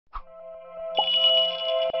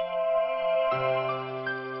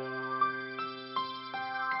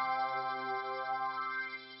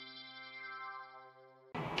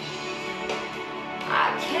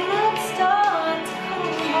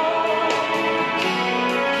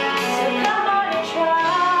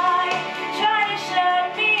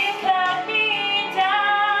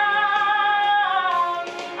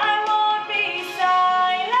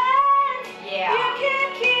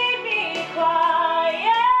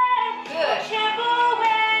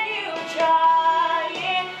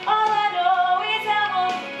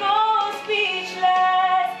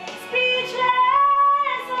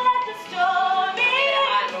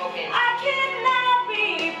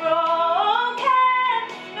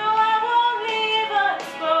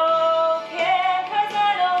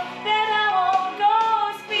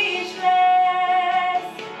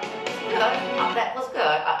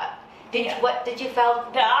What did you feel?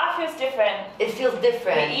 The R feels different. It feels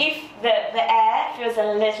different. The air feels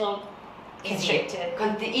a little constricted.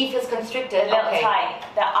 The E feels constricted. A little tight.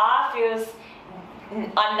 The R feels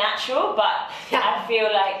unnatural, but I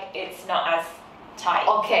feel like it's not as tight.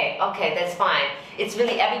 Okay, that's fine. It's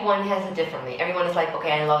really, everyone has it differently. Everyone is like,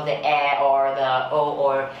 okay, I love the E or the O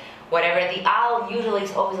or whatever. The R usually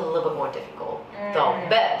is always a little bit more difficult, though.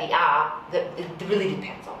 But the R, it really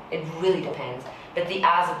depends on. It really depends. But the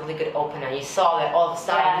R is a really good opener. You saw that all of a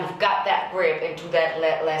sudden you've got that grip into that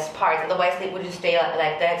last part. Otherwise, they would just stay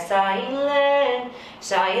like that. Silent,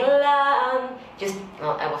 silent. Just,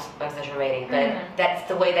 well, I was exaggerating, but that's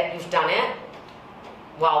the way that you've done it.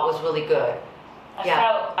 Wow, it was really good.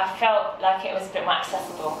 I felt like it was a bit more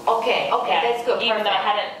accessible. Okay, that's good. Even though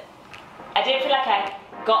I didn't feel like I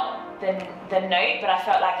got the note, but I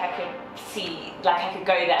felt like I could see, like I could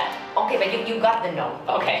go there. Okay, but you got the note.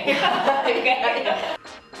 Okay.